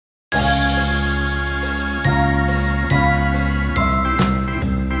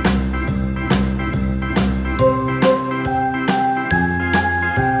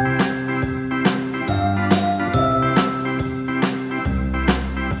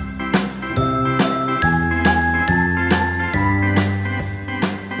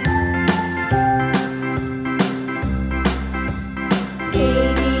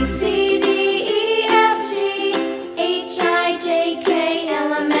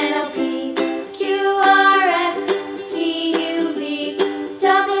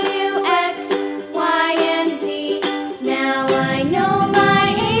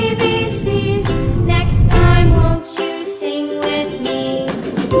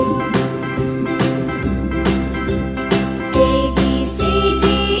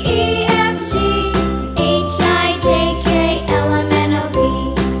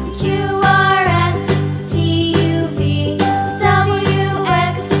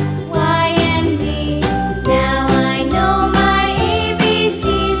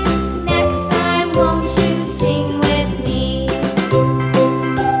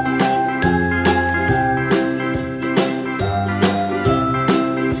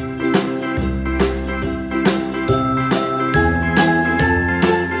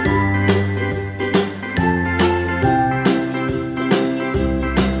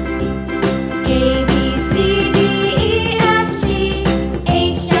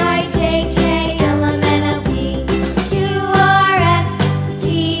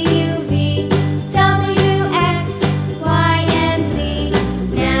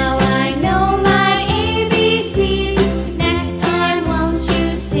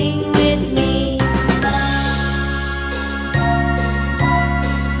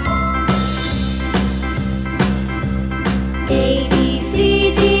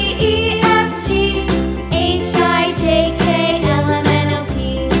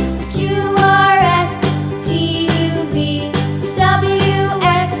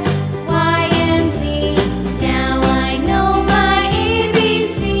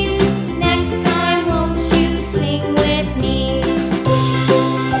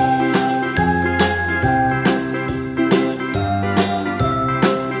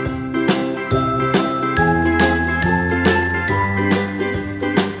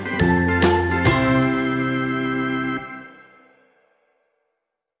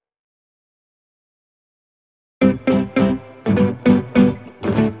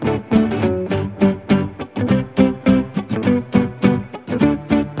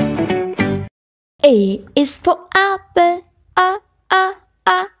A is for apple,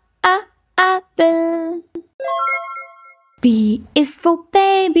 apple. B is for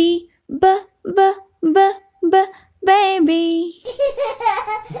baby, baby.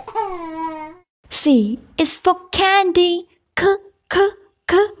 C is for candy,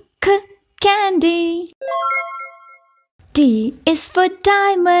 candy. D is for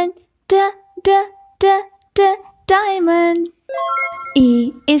diamond, diamond.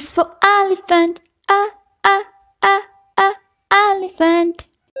 E is for elephant, elephant.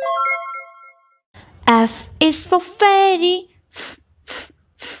 F is for fairy,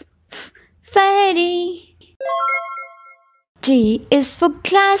 fairy. G is for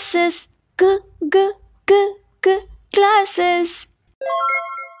glasses, glasses.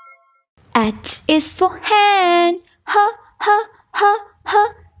 H is for hand,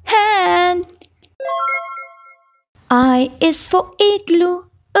 hand. I is for igloo,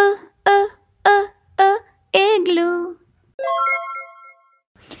 igloo.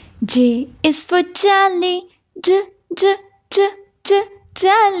 J is for jelly,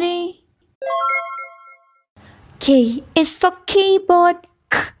 jelly. K is for keyboard,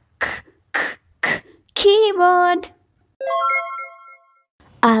 keyboard.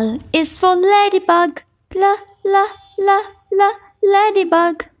 L is for ladybug,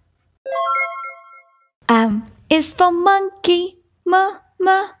 ladybug. M is for monkey,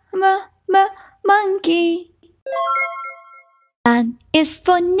 monkey. N is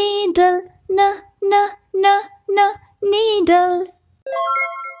for needle, needle.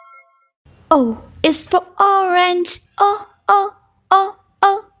 O is for orange,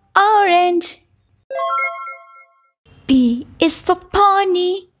 orange. P is for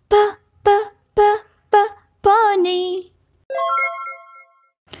pony, pony.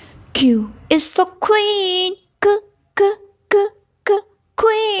 Q is for queen,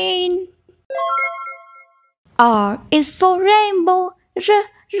 queen. R is for rainbow,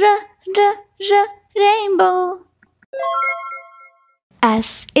 rainbow.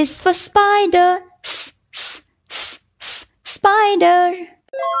 S is for spider, spider.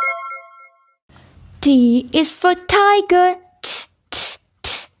 T is for tiger,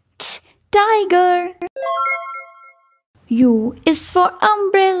 tiger. U is for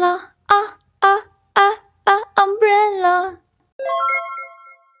umbrella, umbrella.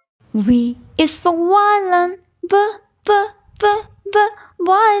 V is for violin,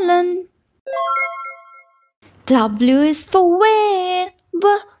 violin. W is for whale,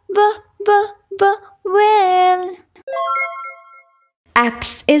 whale.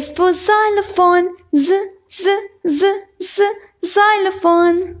 X is for xylophone,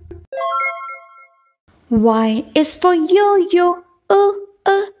 xylophone. Y is for yo-yo,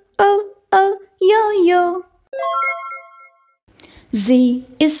 yo-yo. Z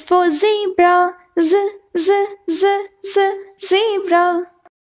is for zebra, zebra.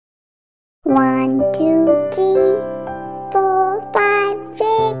 1, 2, 3, 4, 5,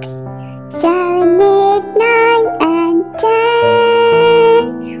 6, 7, 8, 9, and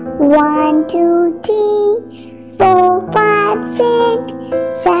 10. 1, 2, 3, 4, 5, 6,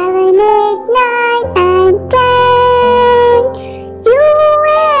 7, 8, 9, and 10. You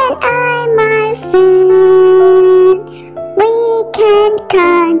and I, my friend, we can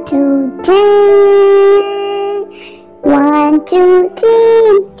count to 10. 1, 2,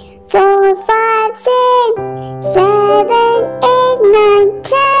 3, 4, 5, 6, 7, 8, 9,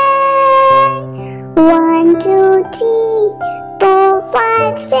 10. 1, 2, 3, 4,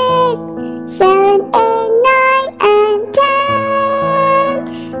 5, 6, 7, 8, 9, and 10.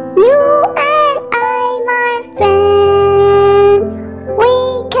 You and I, my friend, we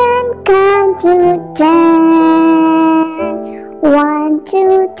can count to 10. 1,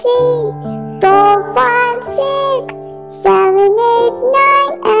 2, 3, 4, 5, 6, 7, 8,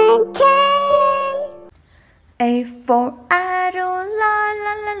 9, and 10. A for arrow, la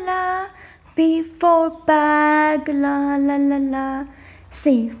la la la. B for bag, la la la la.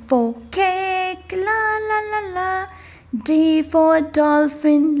 C for cake, la la la la. D for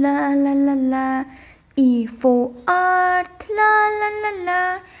dolphin, la la la la. E for earth, la la la la.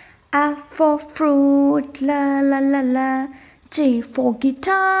 F for fruit, la la la la. G for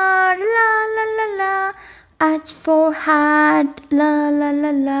guitar, la la la la. H for hat, la la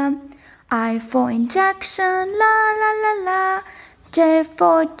la la. I for injection, la la la la. J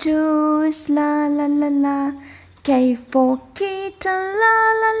for juice, la la la la. K for kitten, la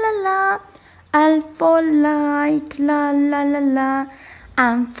la la la. L for light, la la la la.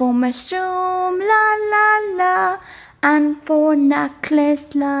 M for mushroom, la la la. N for necklace,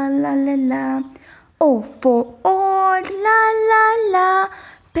 la la la la. O for old, la la la.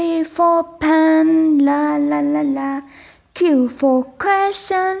 P for pen, la la la la. Q for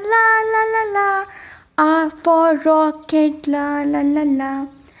question, la la la la. R for rocket, la la la la.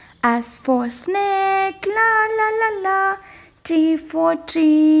 S for snake, la la la la. T for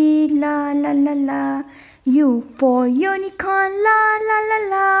tree, la la la la. U for unicorn, la la la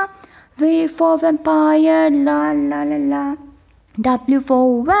la. V for vampire, la la la la. W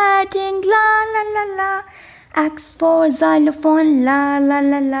for wedding, la la la la. X for xylophone, la la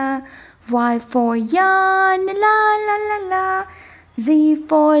la la. Y for yarn, la la la la. Z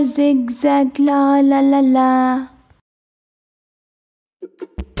for zigzag, la la la la.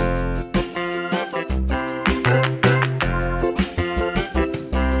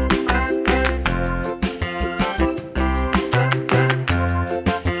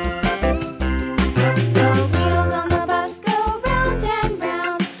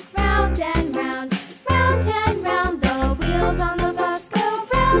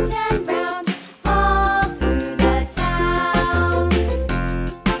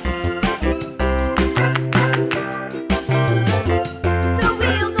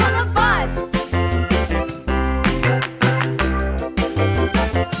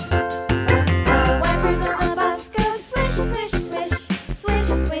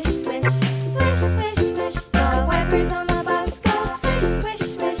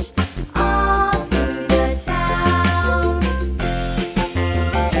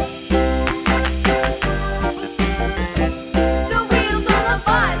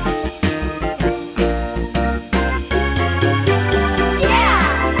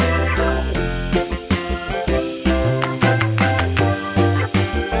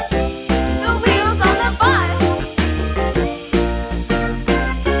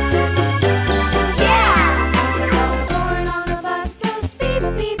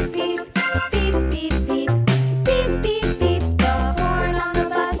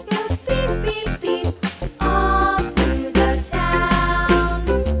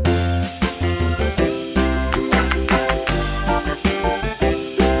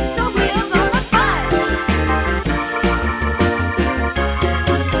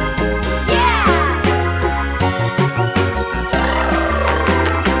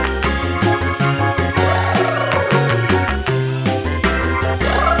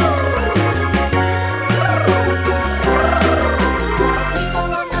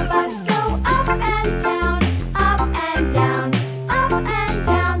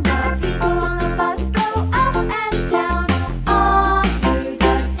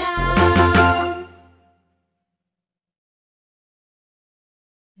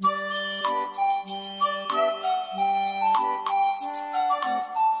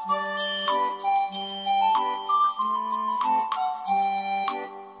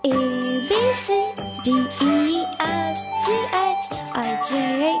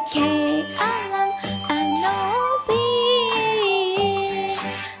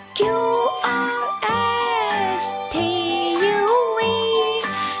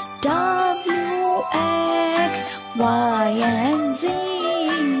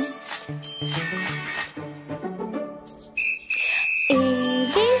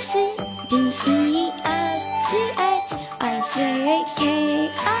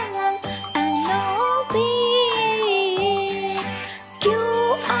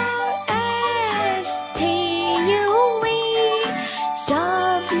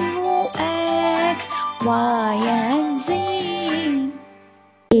 Y and Z.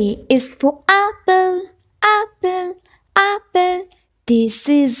 A is for apple, apple, apple. This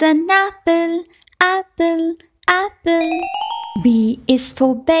is an apple, apple, apple. B is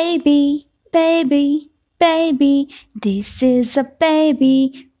for baby, baby, baby. This is a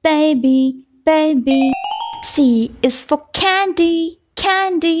baby, baby, baby. C is for candy,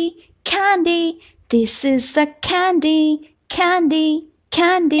 candy, candy. This is the candy, candy,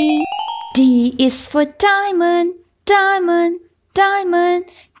 candy. D is for diamond, diamond, diamond.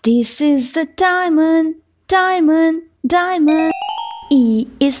 This is the diamond, diamond, diamond. E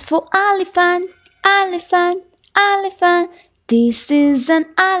is for elephant, elephant, elephant. This is an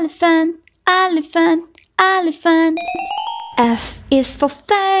elephant, elephant, elephant. F is for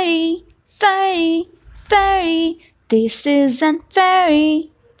fairy, fairy, fairy. This is an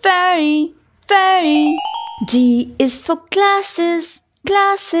fairy, fairy, fairy. G is for glasses,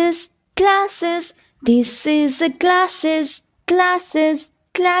 glasses, glasses. This is the glasses, glasses,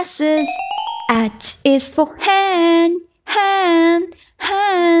 glasses. H is for hand, hand,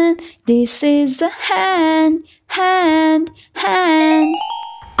 hand. This is the hand, hand, hand.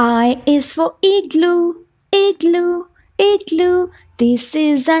 I is for igloo, igloo, igloo. This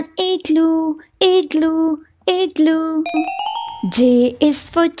is an igloo, igloo, igloo. J is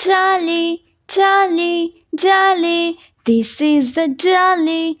for jolly, jolly, jolly. This is the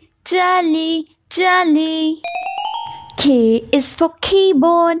jolly, jolly, jolly. K is for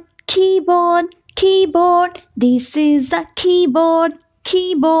keyboard, keyboard, keyboard. This is the keyboard,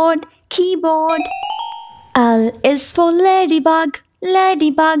 keyboard, keyboard. L is for ladybug,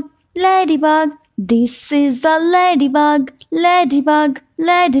 ladybug, ladybug. This is the ladybug, ladybug,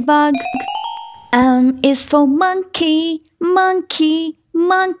 ladybug. M is for monkey, monkey,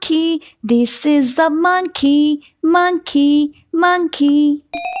 monkey. This is the monkey, monkey, monkey.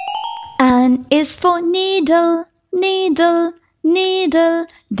 N is for needle, needle, needle.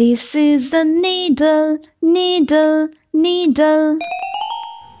 This is the needle, needle, needle.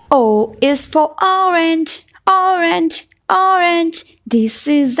 O is for orange, orange, orange. This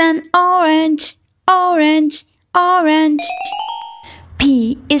is an orange, orange, orange.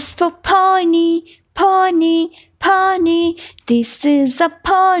 P is for pony, pony, pony. This is a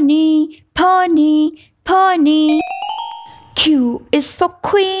pony, pony, pony. Q is for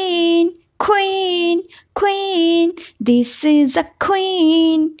queen, queen, queen. This is a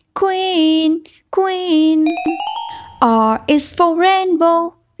queen, queen, queen. R is for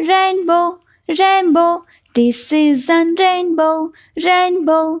rainbow, rainbow, rainbow. This is a rainbow,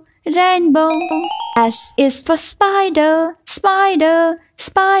 rainbow, rainbow. S is for spider, spider,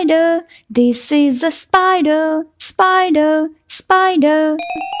 spider. This is a spider, spider, spider.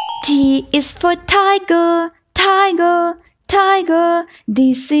 T is for tiger, tiger, tiger.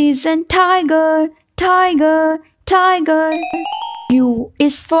 This is a tiger, tiger, tiger. U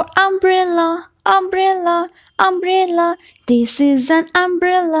is for umbrella, umbrella, umbrella. This is an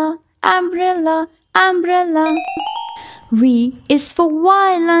umbrella, umbrella, umbrella. V is for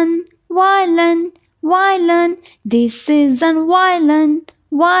violin, violin, violin. This is an violin,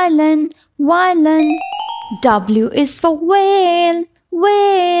 violin, violin. W is for whale,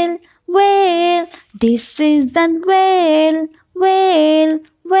 whale, whale. This is an whale, whale,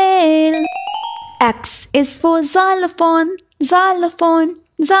 whale. X is for xylophone, xylophone,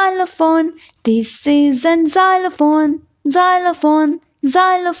 xylophone. This is an xylophone, xylophone,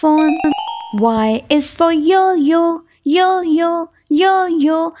 xylophone. Y is for yo-yo, yo-yo,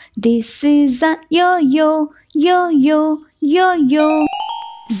 yo-yo. This is a yo-yo, yo-yo, yo-yo.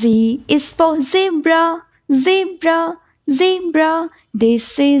 Z is for zebra, zebra, zebra.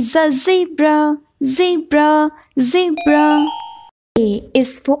 This is a zebra, zebra, zebra. A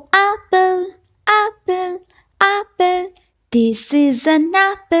is for apple, apple, apple. This is an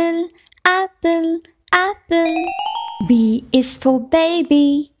apple, apple, apple. B is for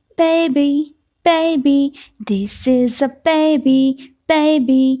baby, baby, baby. This is a baby,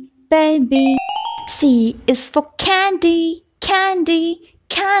 baby, baby. C is for candy, candy,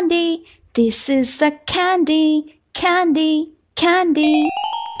 candy. This is the candy, candy, candy.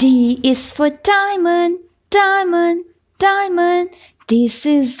 D is for diamond, diamond, diamond. This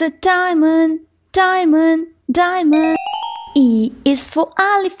is the diamond, diamond, diamond. E is for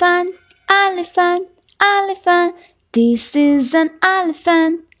elephant, elephant, elephant. This is an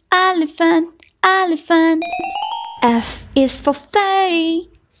elephant, elephant, elephant. F is for fairy,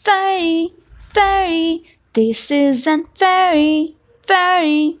 fairy, fairy. This is an fairy,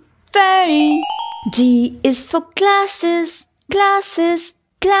 fairy, fairy. G is for glasses, glasses,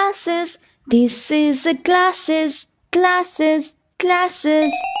 glasses. This is the glasses, glasses,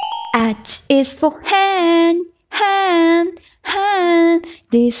 glasses. H is for hand, hand, hand.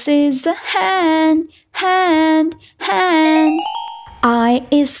 This is a hand, hand, hand. I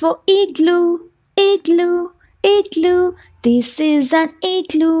is for igloo, igloo, igloo. This is an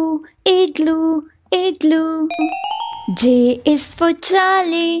igloo, igloo, igloo. J is for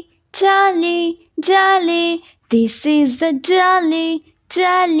jolly, jolly, jolly. This is the jolly,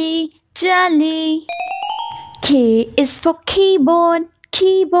 jolly, jolly. K is for keyboard,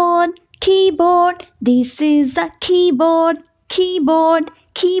 keyboard, keyboard. This is a keyboard, keyboard,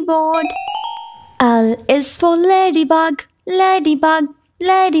 keyboard. L is for ladybug, ladybug,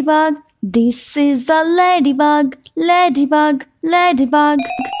 ladybug. This is a ladybug, ladybug, ladybug.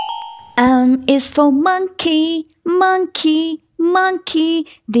 M is for monkey, monkey, monkey.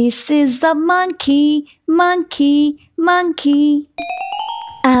 This is the monkey, monkey, monkey.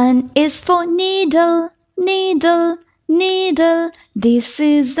 N is for needle, needle, needle. This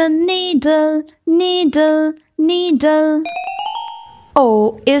is the needle, needle, needle.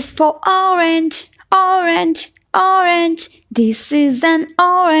 O is for orange, orange, orange. This is an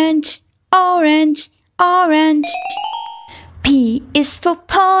orange, orange, orange. P is for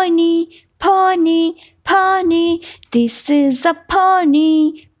pony, pony, pony. This is a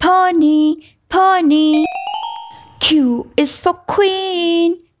pony, pony, pony. Q is for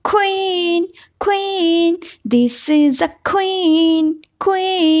queen, queen, queen. This is a queen,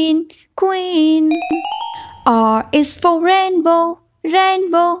 queen, queen. R is for rainbow,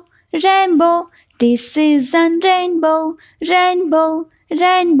 rainbow, rainbow. This is a rainbow, rainbow,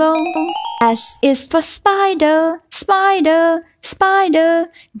 rainbow. S is for spider, spider, spider.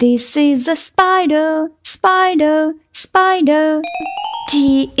 This is a spider, spider, spider.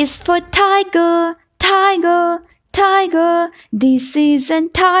 T is for tiger, tiger, tiger. This is a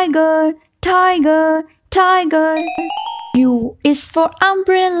tiger, tiger, tiger. U is for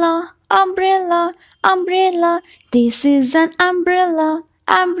umbrella, umbrella, umbrella. This is an umbrella,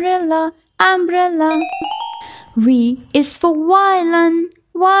 umbrella, umbrella. V is for violin,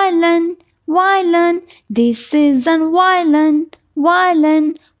 violin, violin. This is an violin,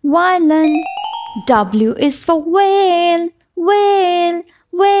 violin, violin. W is for whale, whale,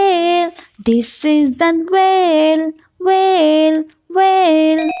 whale. This is an whale, whale,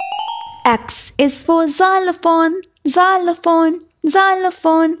 whale. X is for xylophone, xylophone,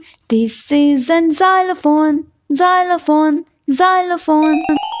 xylophone. This is an xylophone, xylophone, xylophone.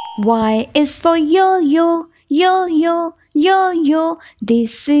 Y is for yo-yo, yo-yo, yo-yo.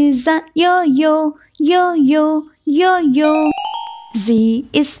 This is a yo-yo, yo-yo, yo-yo. Z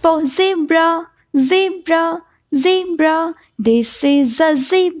is for zebra, zebra, zebra. This is a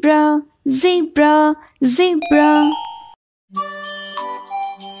zebra, zebra, zebra.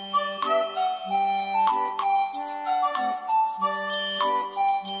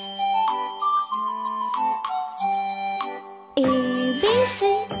 A, B, C,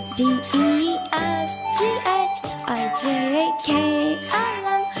 D, E, F, G, H, I, J, K, L,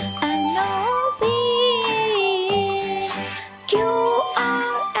 M, N, O, P, Q,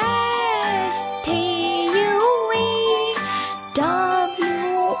 R, S, T, U, V,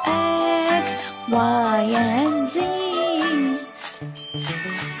 W, X, Y, and Z.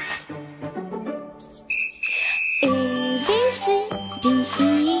 A, B, C, D,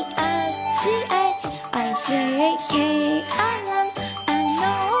 E, F, G, H, I, J, K, L, M, N, O,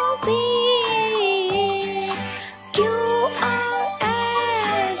 P, Q, R,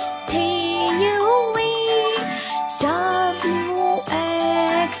 S, T, U, V, W,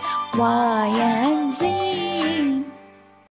 X, Y, and Z.